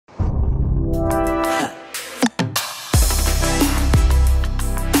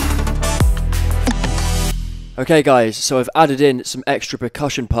Okay guys, so I've added in some extra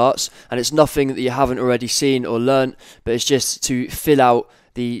percussion parts, and it's nothing that you haven't already seen or learnt, but it's just to fill out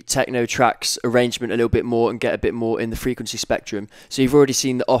the techno tracks arrangement a little bit more and get a bit more in the frequency spectrum. So you've already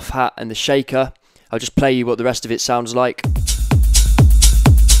seen the off hat and the shaker. I'll just play you what the rest of it sounds like.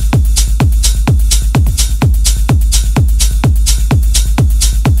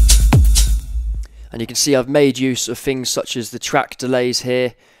 And you can see I've made use of things such as the track delays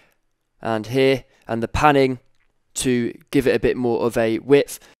here, and the panning to give it a bit more of a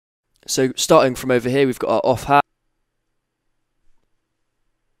width. So starting from over here, we've got our off hat.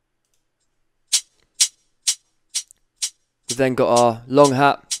 We've then got our long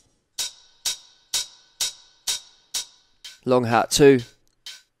hat 2,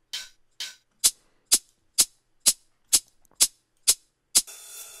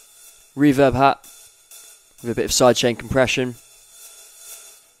 reverb hat with a bit of sidechain compression.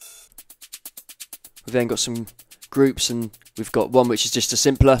 We've then got some groups, and we've got one which is just a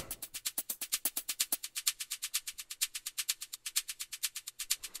simpler.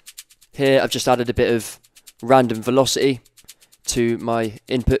 Here I've just added a bit of random velocity to my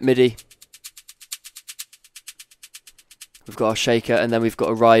input MIDI. We've got our shaker, and then we've got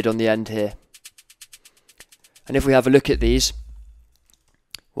a ride on the end here. And if we have a look at these,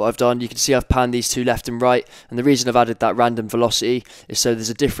 what I've done, you can see I've panned these two left and right, and the reason I've added that random velocity is so there's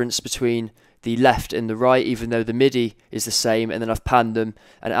a difference between the left and the right, even though the MIDI is the same, and then I've panned them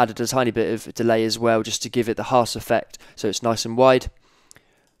and added a tiny bit of delay as well, just to give it the harsh effect, so it's nice and wide.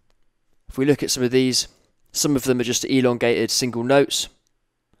 If we look at some of these, some of them are just elongated single notes.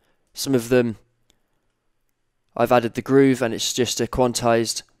 Some of them I've added the groove, and it's just a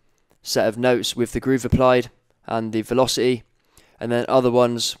quantized set of notes with the groove applied and the velocity. And then other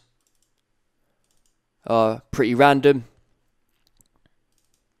ones are pretty random,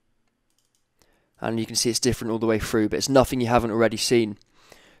 and you can see it's different all the way through, but it's nothing you haven't already seen.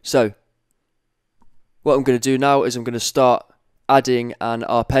 So what I'm going to do now is I'm going to start adding an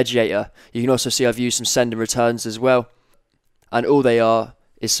arpeggiator. You can also see I've used some send and returns as well, and all they are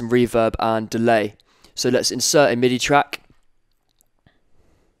is some reverb and delay. So let's insert a MIDI track.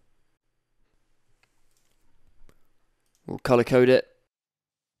 We'll color code it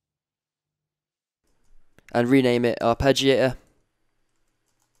and rename it Arpeggiator.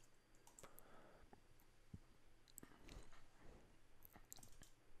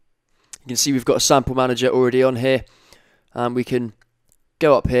 You can see we've got a sample manager already on here, and we can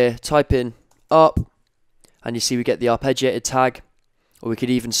go up here, type in ARP, and you see we get the arpeggiated tag, or we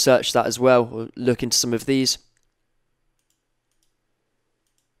could even search that as well, or look into some of these.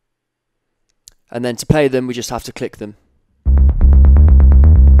 And then to play them, we just have to click them.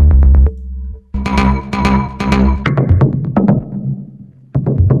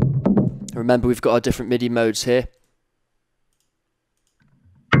 Remember, we've got our different MIDI modes here.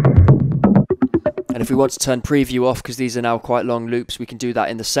 And if we want to turn preview off, because these are now quite long loops, we can do that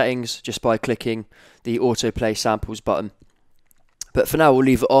in the settings just by clicking the autoplay samples button. But for now, we'll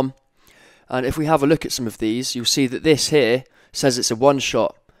leave it on. And if we have a look at some of these, you'll see that this here says it's a one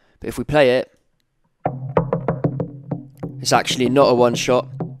shot. But if we play it, it's actually not a one shot,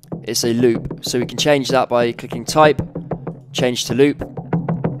 it's a loop. So we can change that by clicking type, change to loop.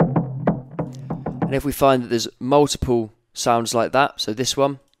 And if we find that there's multiple sounds like that, so this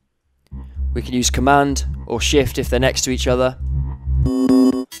one, we can use command or shift if they're next to each other.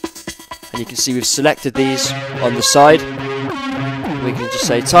 And you can see we've selected these on the side. We can just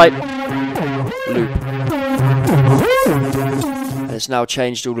say type, loop. And it's now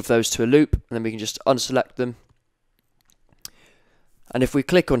changed all of those to a loop, and then we can just unselect them. And if we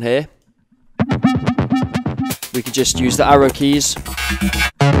click on here, we can just use the arrow keys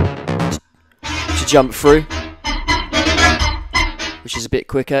to jump through, which is a bit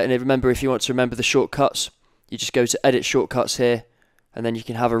quicker. And remember, if you want to remember the shortcuts, you just go to edit shortcuts here, and then you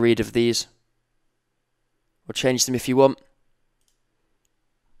can have a read of these, or change them if you want.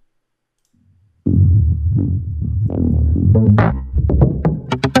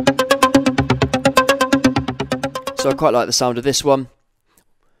 So I quite like the sound of this one.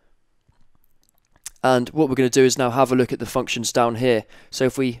 And what we're going to do is now have a look at the functions down here. So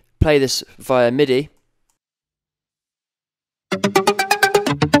if we play this via MIDI,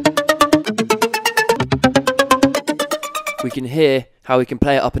 we can hear how we can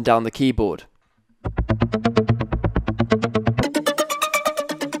play it up and down the keyboard.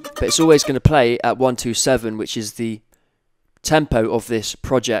 But it's always going to play at 127, which is the tempo of this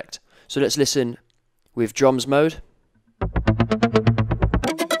project. So let's listen with drums mode.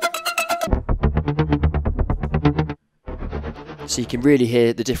 So you can really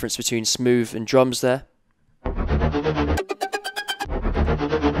hear the difference between smooth and drums there.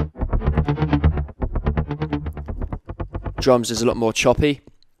 drums is a lot more choppy.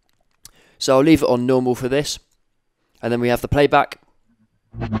 So I'll leave it on normal for this. And then we have the playback.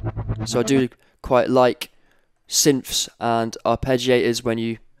 So I do quite like synths and arpeggiators when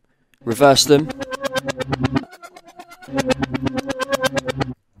you reverse them.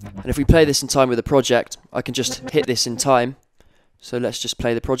 And if we play this in time with the project, I can just hit this in time. So let's just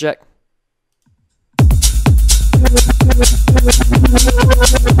play the project.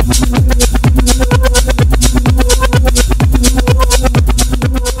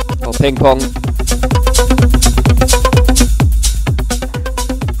 Or Ping-Pong.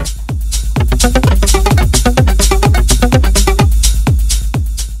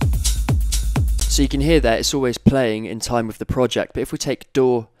 So you can hear that it's always playing in time with the project, but if we take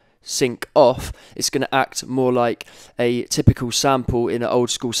DAW sync off, it's going to act more like a typical sample in an old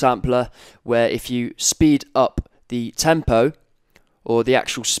school sampler, where if you speed up the tempo or the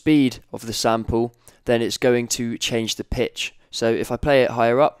actual speed of the sample, then it's going to change the pitch. So if I play it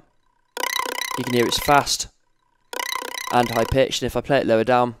higher up, you can hear it's fast and high pitched, and if I play it lower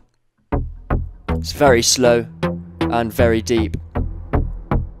down, it's very slow and very deep.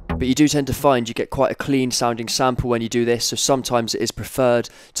 But you do tend to find you get quite a clean sounding sample when you do this, so sometimes it is preferred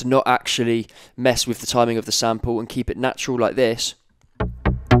to not actually mess with the timing of the sample and keep it natural like this.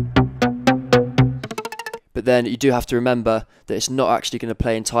 But then you do have to remember that it's not actually going to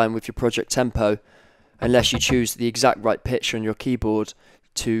play in time with your project tempo unless you choose the exact right pitch on your keyboard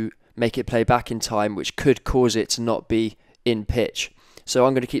to make it play back in time, which could cause it to not be in pitch. So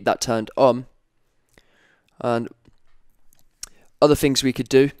I'm going to keep that turned on. And other things we could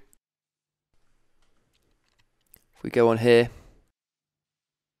do, if we go on here,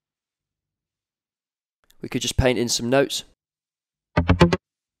 we could just paint in some notes.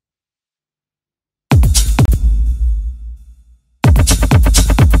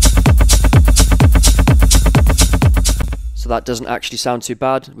 So that doesn't actually sound too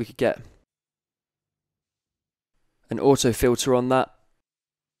bad. We could get an auto filter on that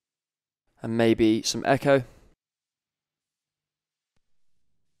and maybe some echo.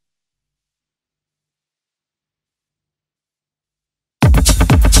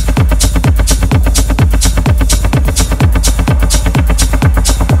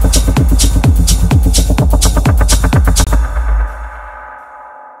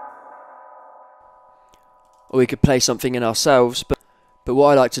 Or we could play something in ourselves, but what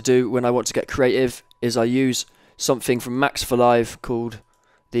I like to do when I want to get creative is I use something from Max for Live called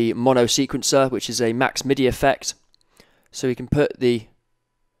the mono sequencer, which is a max MIDI effect. So we can put the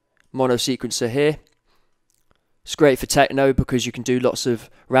mono sequencer here. It's great for techno because you can do lots of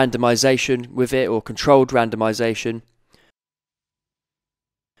randomization with it, or controlled randomization.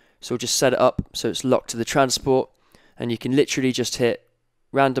 So we'll just set it up so it's locked to the transport, and you can literally just hit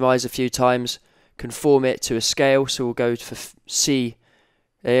randomize a few times, conform it to a scale. So we'll go for C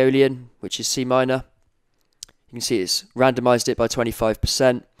Aeolian, which is C minor. You can see it's randomized it by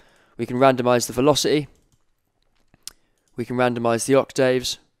 25%. We can randomize the velocity. We can randomize the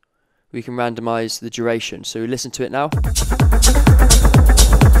octaves. We can randomize the duration. So listen to it now.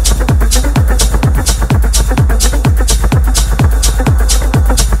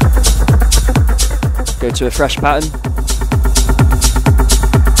 Go to a fresh pattern.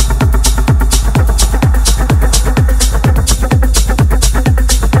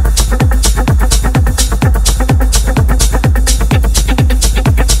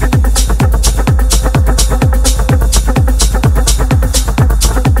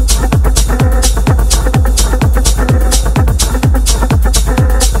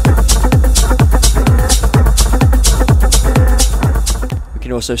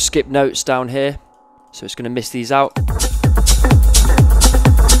 Also skip notes down here, so it's going to miss these out.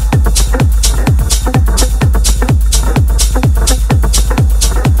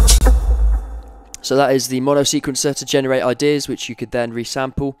 So that is the mono sequencer to generate ideas which you could then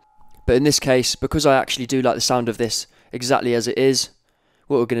resample. But in this case, because I actually do like the sound of this exactly as it is,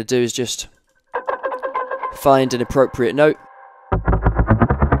 what we're going to do is just find an appropriate note.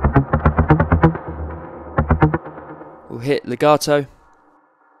 We'll hit legato.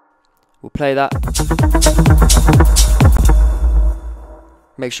 We'll play that.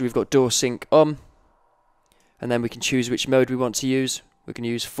 Make sure we've got DAW sync on, and then we can choose which mode we want to use. We can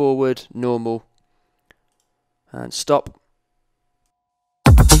use forward, normal, and stop.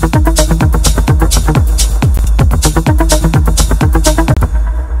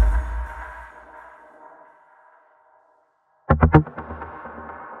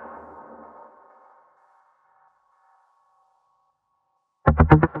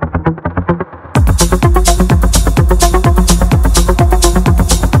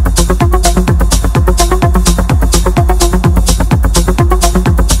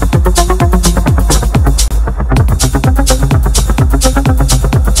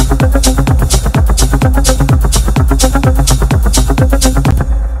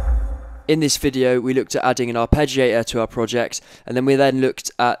 In this video we looked at adding an arpeggiator to our project, and then we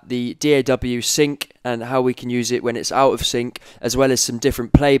looked at the DAW sync and how we can use it when it's out of sync, as well as some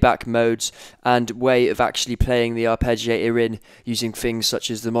different playback modes and way of actually playing the arpeggiator in using things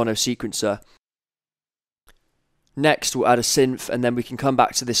such as the mono sequencer. Next we'll add a synth, and then we can come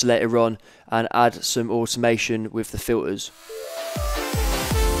back to this later on and add some automation with the filters.